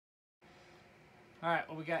Alright,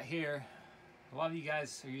 what we got here, a lot of you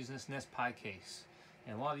guys are using this NES Pi case,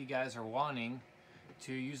 and a lot of you guys are wanting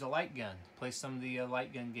to use a light gun, play some of the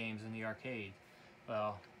light gun games in the arcade.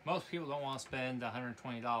 Well, most people don't want to spend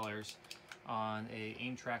 $120 on a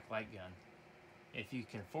aim track light gun. If you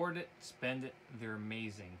can afford it, spend it. They're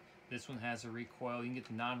amazing. This one has a recoil. You can get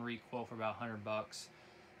the non-recoil for about 100 bucks.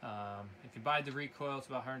 If you buy the recoil, it's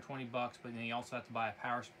about 120 bucks, but then you also have to buy a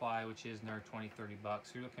power supply, which is another 20, 30 bucks.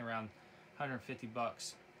 So you're looking around 150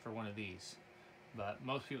 bucks for one of these. But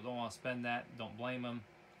most people don't want to spend that. Don't blame them.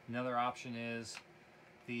 Another option is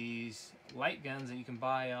these light guns that you can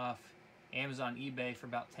buy off Amazon, eBay for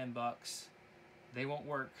about 10 bucks. They won't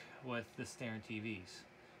work with the Staring TVs.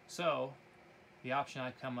 So the option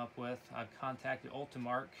I've come up with, I've contacted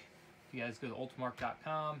Ultimark. If you guys go to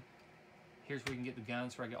ultimark.com, here's where you can get the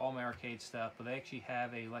guns, where I get all my arcade stuff. But they actually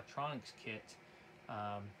have a electronics kit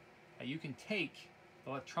that you can take the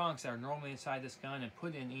electronics that are normally inside this gun and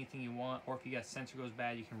put in anything you want, or if you got a sensor goes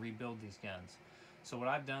bad, you can rebuild these guns. So what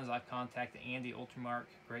I've done is I've contacted Andy Ultimark,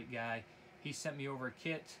 great guy. He sent me over a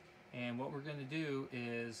kit, and what we're going to do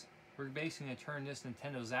is we're basically going to turn this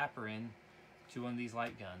Nintendo Zapper in to one of these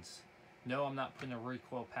light guns. No, I'm not putting a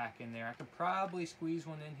recoil pack in there. I could probably squeeze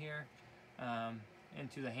one in here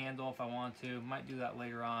into the handle if I want to. Might do that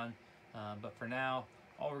later on, but for now,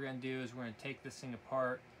 all we're going to do is we're going to take this thing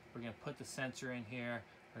apart. We're going to put the sensor in here.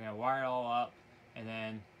 We're going to wire it all up, and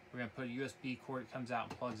then we're going to put a USB cord that comes out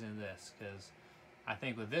and plugs into this, because I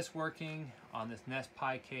think with this working on this NES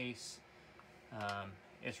Pi case,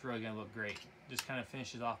 it's really going to look great. Just kind of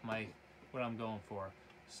finishes off what I'm going for.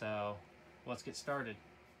 So let's get started.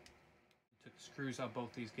 Took the screws out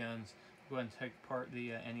both these guns. Go ahead and take apart the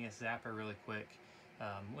NES Zapper really quick.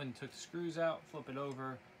 When I took the screws out, flip it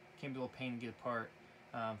over, can be a little pain to get apart.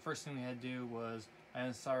 First thing we had to do was I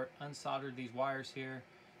unsoldered these wires here,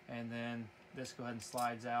 and then this go ahead and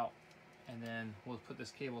slides out, and then we'll put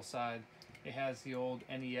this cable aside. It has the old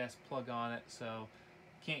NES plug on it, so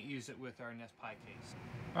can't use it with our NES Pi case.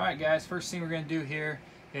 Alright guys, first thing we're going to do here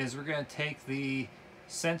is we're going to take the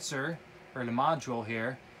sensor, or the module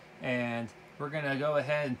here, and we're going to go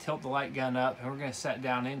ahead and tilt the light gun up, and we're going to set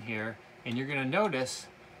down in here, and you're going to notice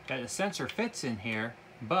that the sensor fits in here,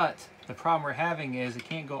 but the problem we're having is it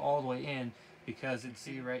can't go all the way in, because it's,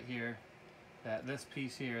 see right here, that this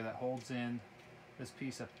piece here that holds in this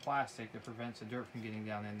piece of plastic that prevents the dirt from getting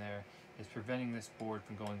down in there is preventing this board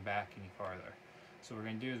from going back any farther. So what we're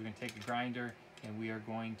going to do is we're going to take a grinder, and we are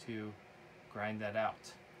going to grind that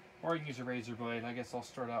out. Or you can use a razor blade. I guess I'll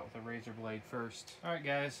start out with a razor blade first. Alright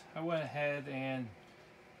guys, I went ahead and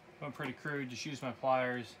went pretty crude, just used my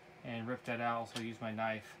pliers and ripped that out. Also used my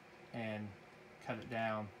knife and cut it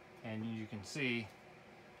down. And you can see,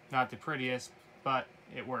 not the prettiest, but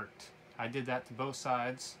it worked. I did that to both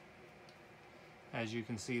sides, as you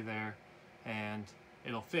can see there, and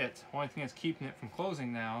it'll fit. Only thing that's keeping it from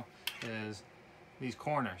closing now is these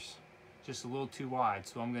corners, just a little too wide.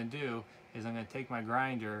 So what I'm going to do is I'm going to take my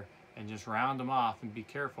grinder and just round them off, and be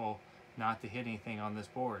careful not to hit anything on this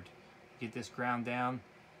board. Get this ground down.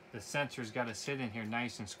 The sensor's got to sit in here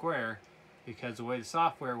nice and square, because the way the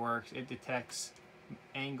software works, it detects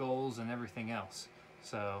angles and everything else.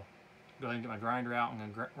 So go ahead and get my grinder out. I'm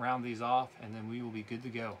going to round these off, and then we will be good to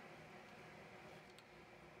go.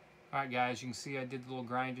 Alright guys, you can see I did the little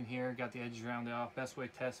grinding here, got the edges rounded off. Best way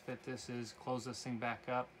to test fit this is close this thing back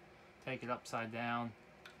up, take it upside down,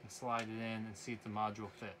 and slide it in and see if the module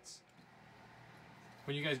fits.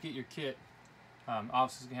 When you guys get your kit,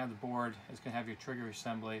 obviously it's going to have the board, it's going to have your trigger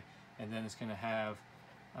assembly, and then it's going to have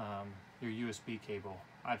your USB cable.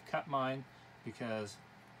 I've cut mine because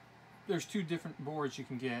there's two different boards you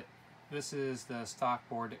can get. This is the stock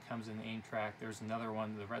board that comes in the aim track. There's another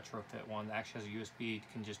one, the retrofit one, that actually has a USB you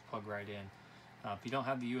can just plug right in. If you don't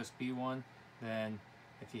have the USB one, then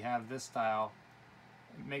if you have this style,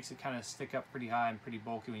 it makes it kind of stick up pretty high and pretty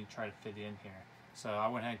bulky when you try to fit it in here. So I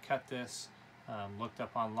went ahead and cut this, looked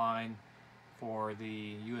up online for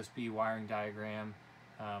the USB wiring diagram.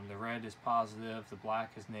 The red is positive, the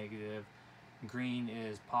black is negative, green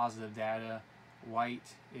is positive data,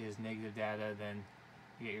 white is negative data, then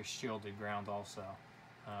you get your shielded ground also.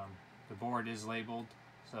 The board is labeled,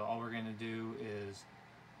 so all we're going to do is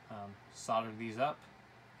solder these up,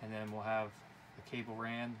 and then we'll have the cable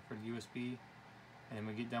ran for the USB, and then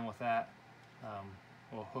when we get done with that,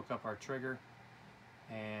 we'll hook up our trigger,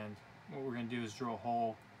 and what we're going to do is drill a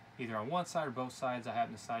hole either on one side or both sides, I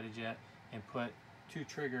haven't decided yet, and put two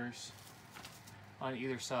triggers on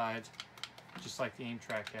either side, just like the aim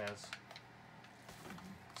track has.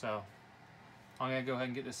 So I'm going to go ahead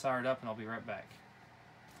and get this soldered up, and I'll be right back.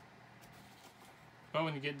 But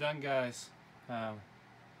when you get done guys,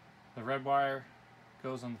 The red wire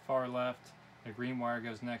goes on the far left, the green wire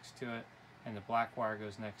goes next to it, and the black wire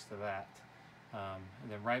goes next to that. And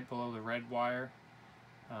then right below the red wire,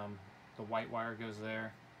 the white wire goes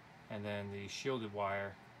there, and then the shielded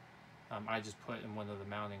wire I just put in one of the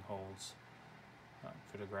mounting holes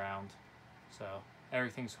for the ground. So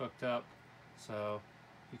everything's hooked up, so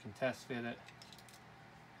you can test fit it.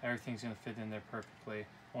 Everything's going to fit in there perfectly.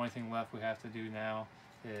 Only thing left we have to do now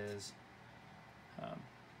is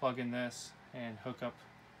plug in this and hook up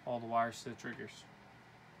all the wires to the triggers.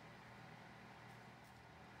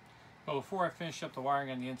 But before I finish up the wiring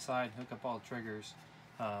on the inside and hook up all the triggers,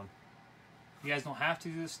 you guys don't have to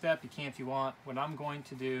do this step. You can if you want. What I'm going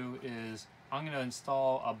to do is I'm going to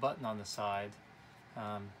install a button on the side.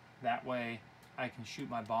 That way I can shoot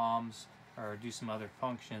my bombs or do some other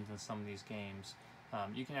functions in some of these games.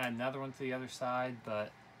 You can add another one to the other side,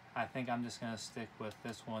 but I think I'm just going to stick with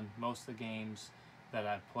this one. Most of the games that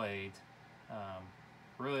I've played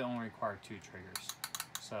really only require 2 triggers.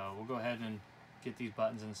 So we'll go ahead and get these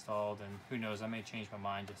buttons installed, and who knows, I may change my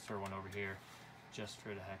mind, just throw one over here just for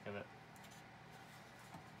the heck of it.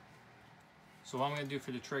 So what I'm going to do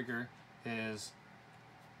for the trigger is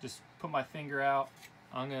just put my finger out.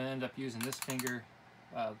 I'm going to end up using this finger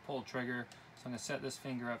pull the trigger. So I'm going to set this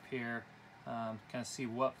finger up here, kind of see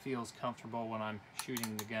what feels comfortable when I'm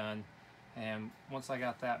shooting the gun. And once I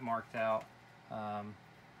got that marked out,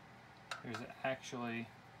 there's actually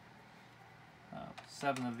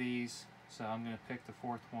 7 of these. So I'm going to pick the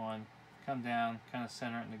 4th one, come down, kind of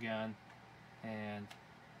center it in the gun, and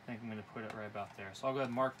I think I'm going to put it right about there. So I'll go ahead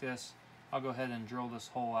and mark this. I'll go ahead and drill this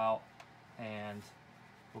hole out, and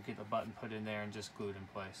we'll get the button put in there and just glued in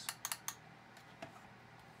place.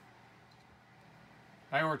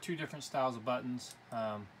 I ordered 2 different styles of buttons.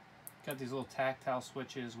 Got these little tactile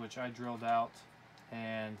switches, which I drilled out,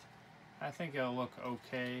 and I think it'll look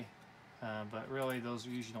okay, but really those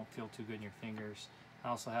usually don't feel too good in your fingers. I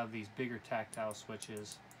also have these bigger tactile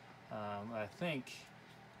switches. I think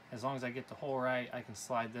as long as I get the hole right, I can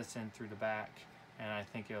slide this in through the back, and I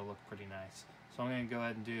think it'll look pretty nice. So what I'm going to go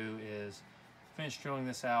ahead and do is finish drilling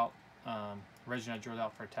this out. Originally I drilled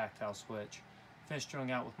out for a tactile switch. Finish drilling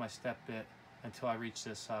out with my step bit until I reach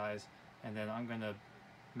this size, and then I'm going to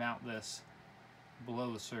mount this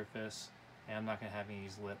below the surface, and I'm not going to have any of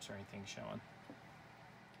these lips or anything showing.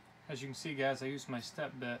 As you can see, guys, I used my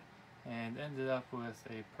step bit and ended up with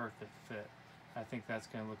a perfect fit. I think that's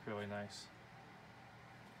going to look really nice.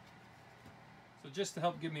 So just to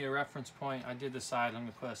help give me a reference point, I did decide I'm going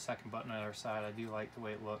to put a second button on the other side. I do like the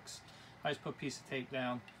way it looks. I just put a piece of tape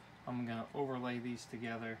down. I'm going to overlay these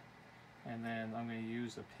together, and then I'm going to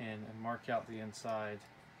use a pin and mark out the inside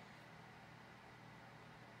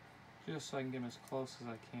just so I can get them as close as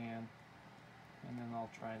I can, and then I'll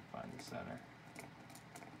try and find the center.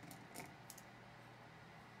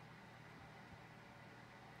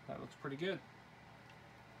 That looks pretty good.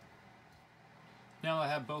 Now I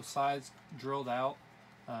have both sides drilled out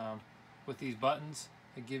with these buttons.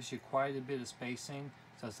 It gives you quite a bit of spacing,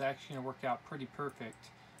 so it's actually going to work out pretty perfect.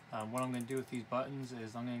 What I'm going to do with these buttons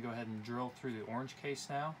is I'm going to go ahead and drill through the orange case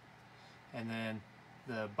now, and then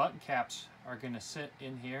the button caps are going to sit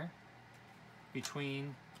in here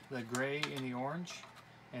between the gray and the orange,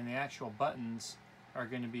 and the actual buttons are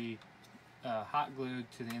going to be hot glued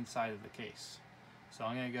to the inside of the case. So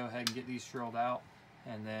I'm going to go ahead and get these drilled out,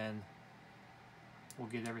 and then we'll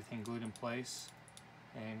get everything glued in place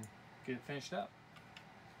and get it finished up.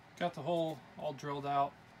 Got the hole all drilled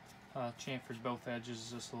out, chamfered both edges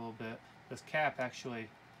just a little bit. This cap actually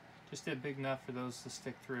just did big enough for those to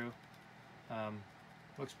stick through.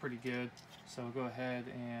 Looks pretty good. So we'll go ahead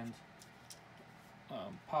and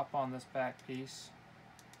pop on this back piece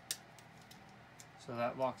so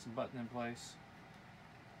that locks the button in place,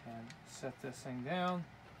 and set this thing down,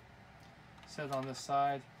 set it on this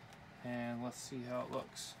side, and let's see how it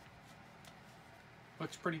looks.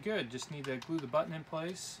 Looks pretty good. Just need to glue the button in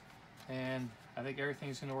place, and I think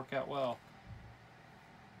everything's going to work out well.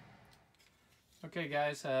 Okay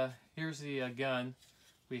guys, here's the gun.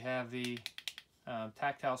 We have the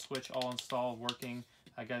tactile switch all installed, working.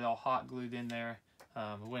 I got it all hot glued in there.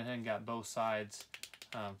 Went ahead and got both sides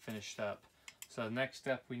finished up. So the next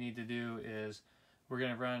step we need to do is we're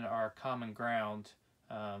going to run our common ground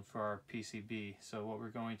for our PCB. So what we're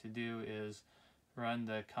going to do is run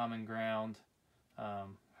the common ground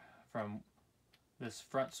from this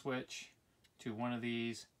front switch to one of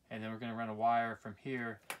these, and then we're going to run a wire from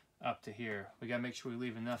here up to here. We got to make sure we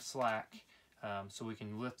leave enough slack so we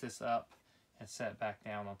can lift this up and set it back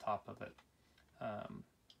down on top of it.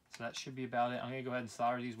 So So that should be about it. I'm going to go ahead and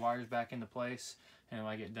solder these wires back into place, and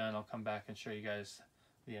when I get done I'll come back and show you guys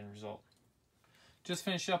the end result. Just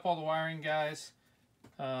finished up all the wiring, guys.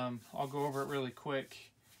 I'll go over it really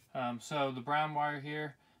quick. So the brown wire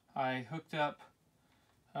here, I hooked up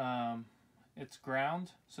its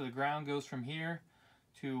ground. So the ground goes from here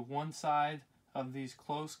to one side of these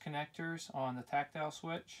close connectors on the tactile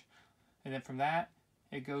switch, and then from that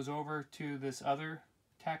it goes over to this other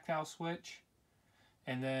tactile switch,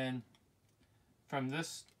 and then from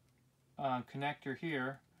this connector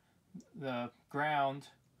here, the ground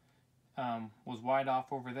was wide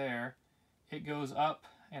off over there. It goes up,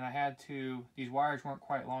 and I had to, these wires weren't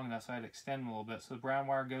quite long enough, so I had to extend them a little bit. So the brown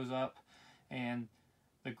wire goes up, and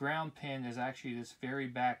the ground pin is actually this very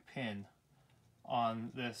back pin on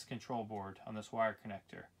this control board, on this wire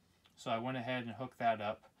connector. So I went ahead and hooked that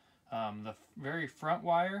up. The very front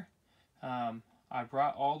wire, I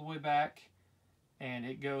brought all the way back, and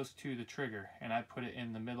it goes to the trigger, and I put it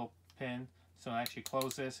in the middle pin. So I actually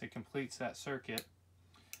close this, it completes that circuit,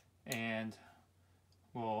 and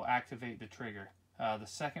will activate the trigger. The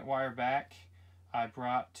second wire back I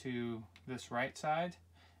brought to this right side,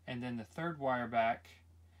 and then the third wire back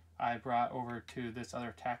I brought over to this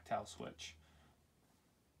other tactile switch.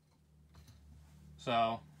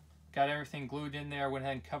 So got everything glued in there. Went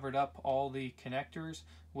ahead and covered up all the connectors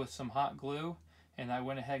with some hot glue, and I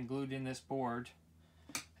went ahead and glued in this board.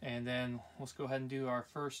 And then let's go ahead and do our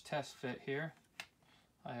first test fit here.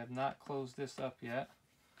 I have not closed this up yet,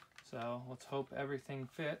 so let's hope everything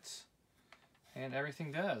fits, and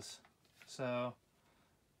everything does. So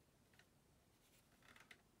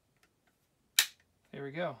there we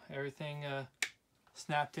go, everything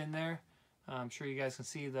snapped in there. I'm sure you guys can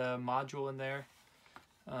see the module in there.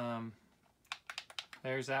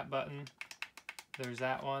 There's that button, there's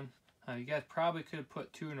that one. You guys probably could have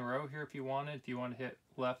put two in a row here if you wanted, if you want to hit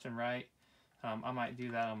left and right. I might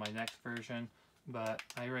do that on my next version, but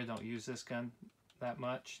I really don't use this gun that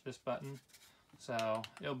much, this button. So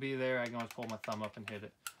it'll be there, I can always pull my thumb up and hit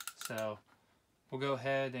it. So we'll go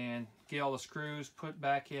ahead and get all the screws put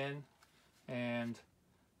back in, and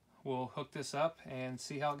we'll hook this up and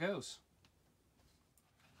see how it goes.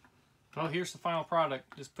 Well, here's the final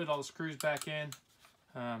product. Just put all the screws back in.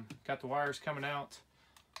 Got the wires coming out.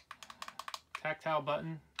 Tactile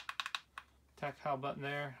button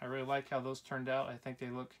there. I really like how those turned out. I think they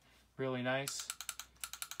look really nice.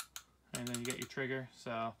 And then you get your trigger.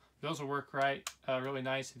 So those will work really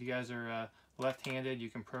nice if you guys are left-handed. You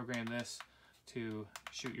can program this to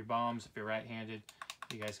shoot your bombs. If you're right-handed,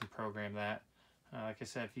 you guys can program that. Like I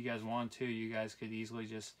said, if you guys want to, you guys could easily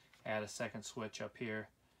just add a second switch up here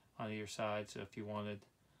on either side. So if you wanted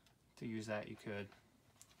to use that, you could.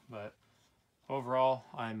 But overall,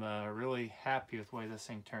 I'm really happy with the way this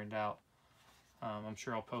thing turned out. I'm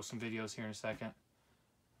sure I'll post some videos here in a second.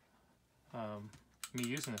 Me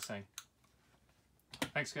using this thing.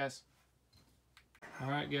 Thanks, guys.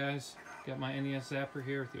 Alright, guys. Got my NES Zapper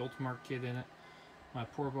here with the Ultimark kit in it. My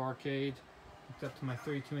portable arcade. Hooked up to my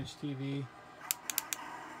 32-inch TV. You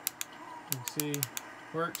can see,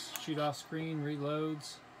 works. Shoot off screen,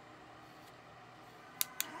 reloads.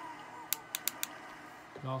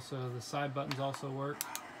 And also the side buttons also work.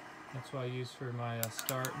 That's what I use for my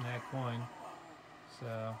start and add coin.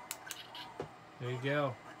 So there you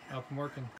go. Up and working.